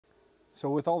So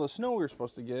with all the snow we were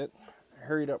supposed to get, I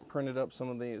hurried up and printed up some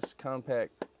of these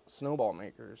compact snowball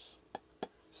makers.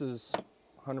 This is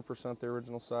 100% the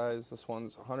original size. This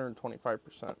one's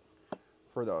 125%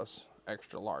 for those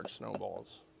extra large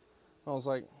snowballs. I was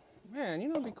like, man, you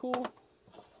know what'd be cool?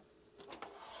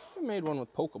 I made one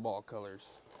with Pokeball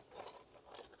colors.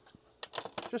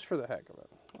 Just for the heck of it.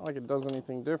 Not like it does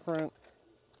anything different.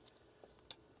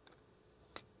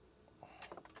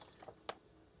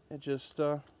 It just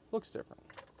looks different.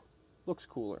 Looks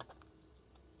cooler.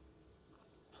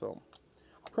 So,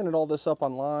 I printed all this up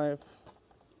on live,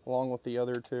 along with the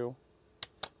other two.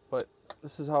 But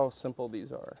this is how simple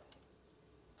these are.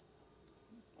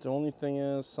 The only thing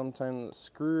is, sometimes the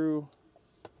screw,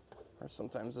 or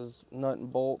sometimes this nut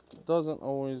and bolt, doesn't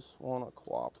always want to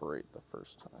cooperate the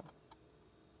first time.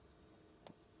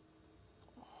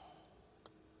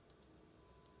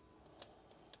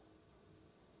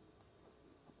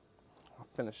 I'll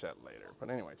finish that later, but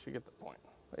anyway, you get the point.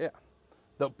 But yeah,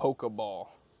 the Pokeball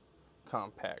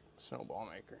compact snowball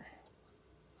maker.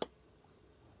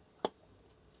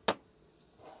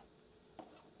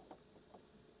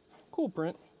 Cool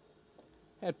print.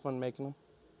 Had fun making them.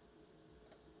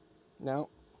 Now,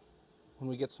 when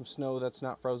we get some snow that's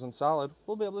not frozen solid,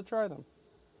 we'll be able to try them.